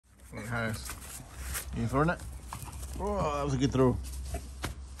Right, Harris. You throwing it? Oh, that was a good throw.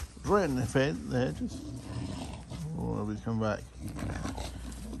 Right in the hedges. Oh, he's coming back.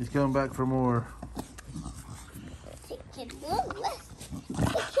 He's coming back for more.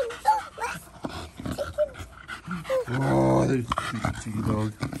 Oh, there's cheeky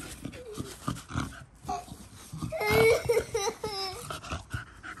dog.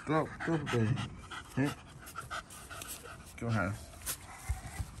 Drop it, baby. Here. Go, Harris.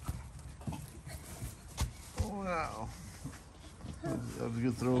 Oh, wow. That was a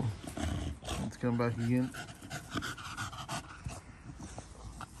good throw. Let's come back again.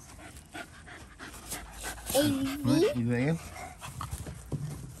 Right, you doing it?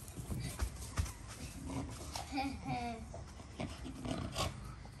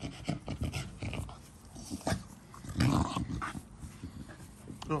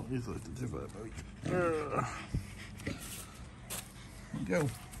 Oh, he's like the tip of that boat. Go.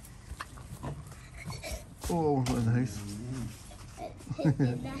 Oh, not in the house.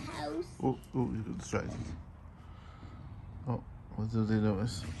 In the house. Oh, he's got distracted. Oh, what did they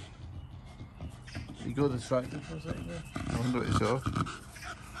notice? He got distracted for a second there. I wonder what he saw.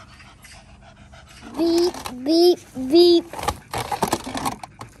 Beep, beep, beep.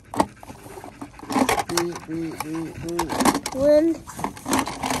 Beep, beep, beep, beep.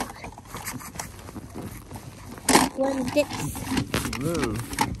 One dips. Whoa.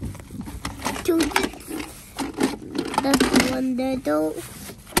 Two dips. That's one little.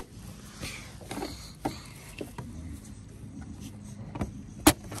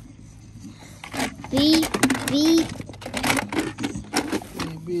 Beep, beep.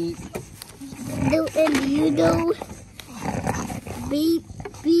 Beep, beep. Do and you do. Beep,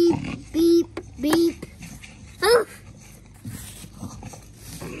 beep, beep, beep. Oh.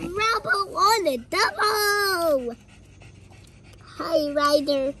 Rubble on the double. Hi,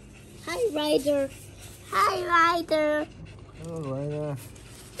 Ryder. Hi, Ryder. Hi, Ryder. Oh, Ryder.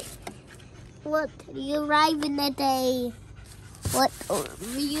 What are you driving today? What are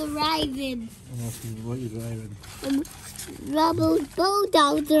you driving? What are you driving? Rubble's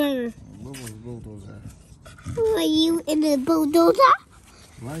bulldozer. Rubble's bulldozer. Are you in the bulldozer?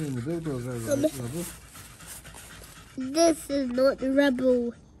 Why in the bulldozer, Rubble? This is not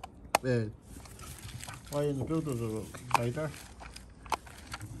Rubble. Yeah. Why in the bulldozer, Ryder?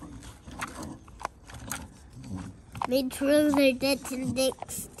 My trouser gets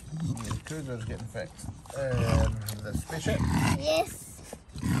next. The cruiser's getting fixed. The spaceship? Yes.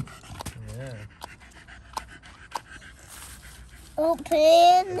 Yeah.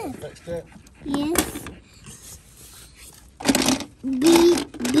 Open. Fixed it? Yes.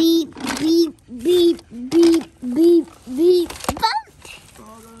 Beep, beep, beep, beep, beep, beep, beep. Bump!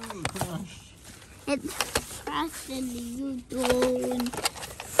 Oh no, crashed. It's crashed in the U-turn.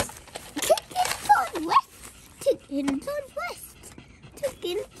 Tickets on west. Tickets on west.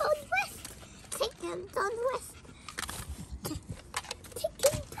 Tickets on west. Tickets on west.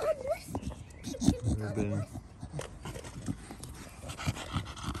 Tickets on west. Tickets on west.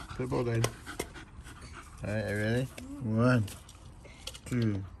 Put the ball down. Alright, are you ready? 1,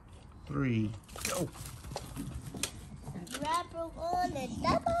 2, 3, go! Rubble on the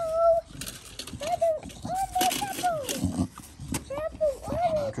double. Rubble on the double. Rubble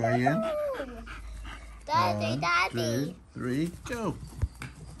on the Try again. double. Daddy, 1, Daddy. 2, 3, go!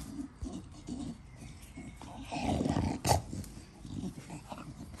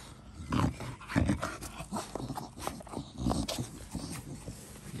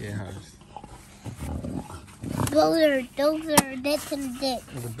 Yeah, Harris. Those are this and this.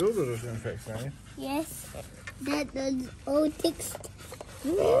 Well, the bulldozer's going to fix that, eh? Yes, that is all fixed.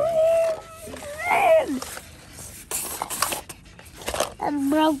 I'm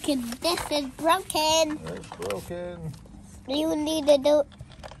broken. This is broken. It's broken. You need to do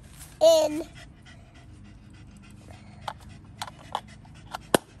in.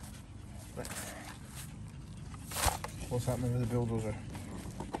 What's happening with the bulldozer?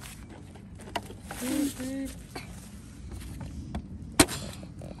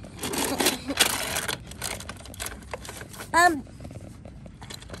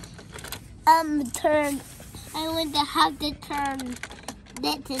 Turn. I want to have to turn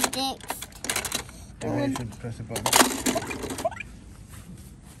this and this. Maybe you should press a button.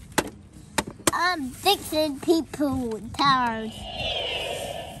 I'm fixing people tires.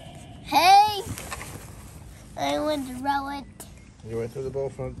 Hey! I want to roll it. You went through the ball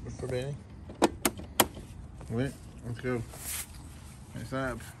for Benny? Wait, let's go. Next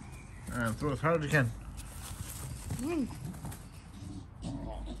up. And throw as hard as you can.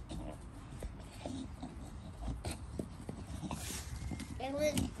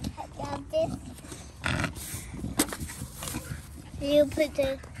 will have this. You put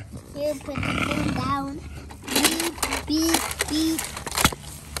the thing down. Beep, beep, beep.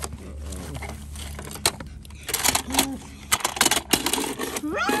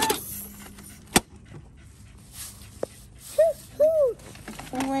 Press.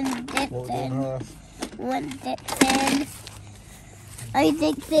 One that's in. I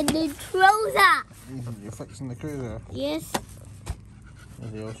think the new trouser. You're fixing the cruiser? Yes.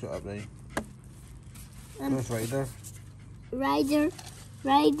 They all shut up now. Where's Ryder? Ryder,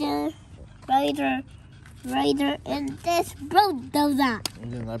 and this bulldozer.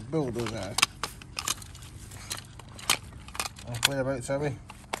 And then that bulldozer. Whereabouts are we?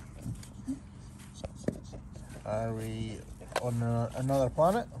 Are we on another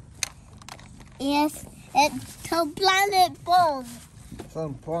planet? Yes, it's the planet Bong. It's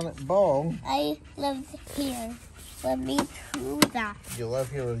on planet Bong. I live here with me cruiser. You live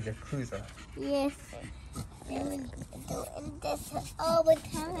here with your cruiser? Yes. Doing this all the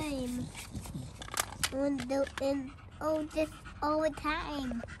time. Doing this all the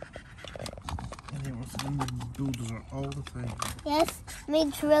time. You were sitting the bulldozer all the time. Yes,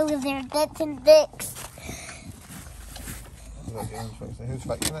 me cruiser, dicks and dicks. Who's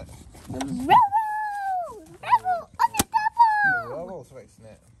fixing it? Rebel on the double. Rebel's fixing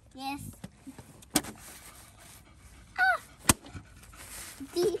it. Yes.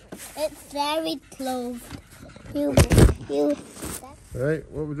 It's very close. You. Right,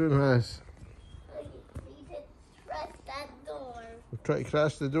 what are we doing, Has? You need to press that door. We're trying to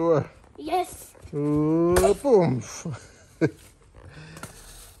crash the door. Yes. Oh, boom.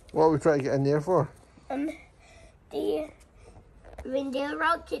 What are we trying to get in there for? The Greendale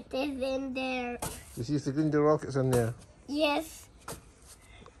Rocket is in there. You see if the Greendale Rocket's in there? Yes.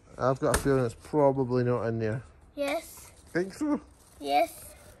 I've got a feeling it's probably not in there. Yes. Think so? Yes.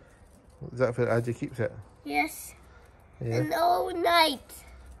 Is that for Addy keeps it? Yes. Yeah. And all night.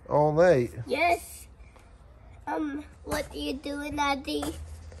 All night? Yes. What are you doing, Addy?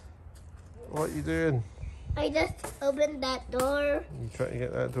 What are you doing? I just opened that door. You trying to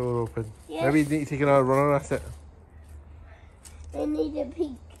get that door open? Yes. Maybe you need to take another runner at it. I need to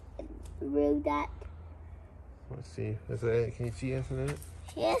peek through that. Let's see. Is there any, can you see anything in it?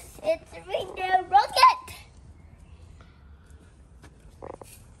 Yes, it's a Greendale Rocket.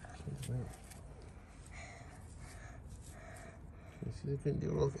 Can you see the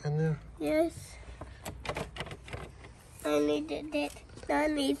Greendale Rocket in there? Yes. I needed it. I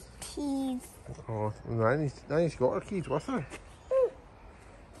need keys. Oh, Nanny's got her keys with her.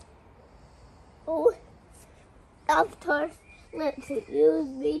 Oh, after let's use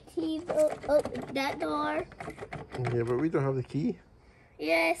the keys to open that door. Yeah, but we don't have the key.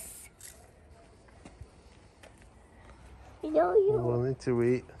 Yes. You know you. We'll need to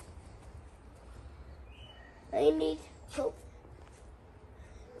wait. I need help.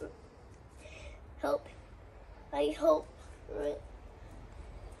 Help. I hope.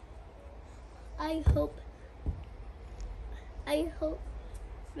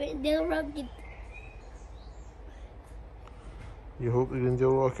 Greendale Rocket. You hope the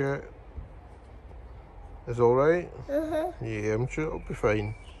Greendale Rocket is alright? Uh-huh. Yeah, I'm sure it'll be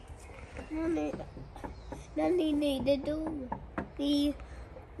fine. Nanny need to do this.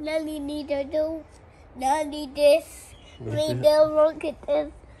 Greendale Rocket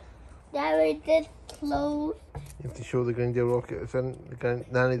is very this close. You have to show the Greendale Rocket. It's in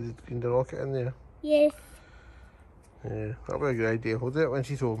Nanny the Greendale Rocket in there. Yes. Yeah, that'll be a good idea. Hold it when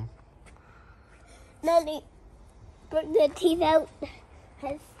she's home. Nanny, bring the teeth out.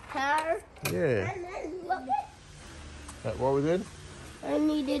 His hair. Yeah. And then look it. What are we doing? I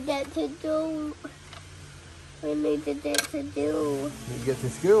needed that to do. You get to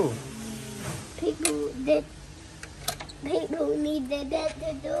school. People needed that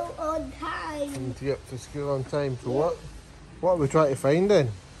to do on time. You need to get to school on time. So what? What are we trying to find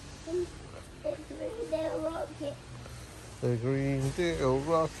then? It's Greendale Rocket. The Greendale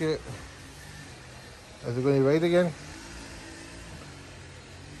Rocket. Is it going to ride again?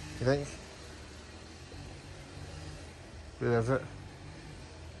 You think? Where is it?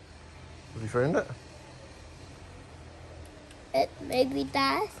 Have you found it? It may be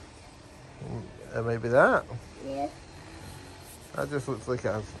that. It might be that. Yes. That just looks like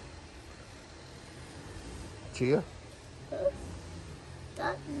a chair.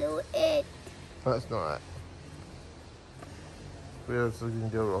 That's not it. That's not it. Where's the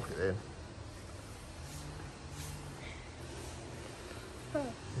Greendale Rocket then?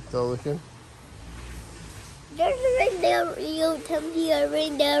 Still looking? There's a Greendale. You tell me a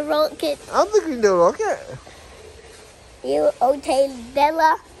Greendale Rocket. I'm the Greendale Rocket. You okay,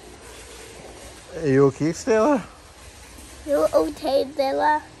 Stella? Are you okay, Stella? You okay,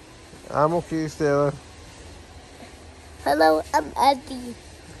 Stella? I'm okay, Stella. Hello, I'm Auntie.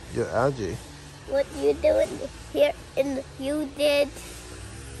 You're Algie. What you doing here in you did?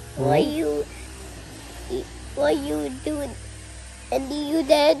 What you doing in you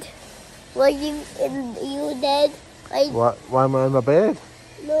did? What you in you did? Why am I in my bed?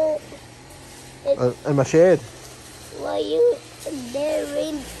 No. In my shed? Why you in there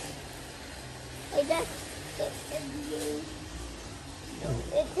in? I just in you.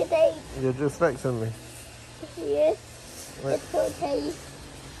 It's today. You're just fixing me. Yes. Right. It's okay.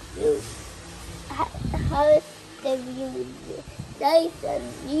 You how the you nice and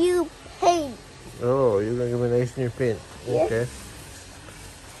you paint. Oh, you're going to give me a nice new paint. Yes.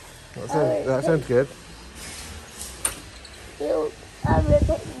 Okay. That sounds good. You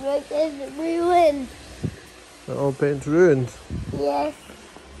everything is ruined. The old paint's ruined. Yes.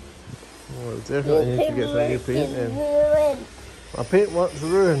 Well, definitely need to get some new paint in. Ruined. My paint work's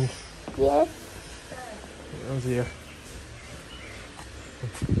ruined. Yes. Oh dear.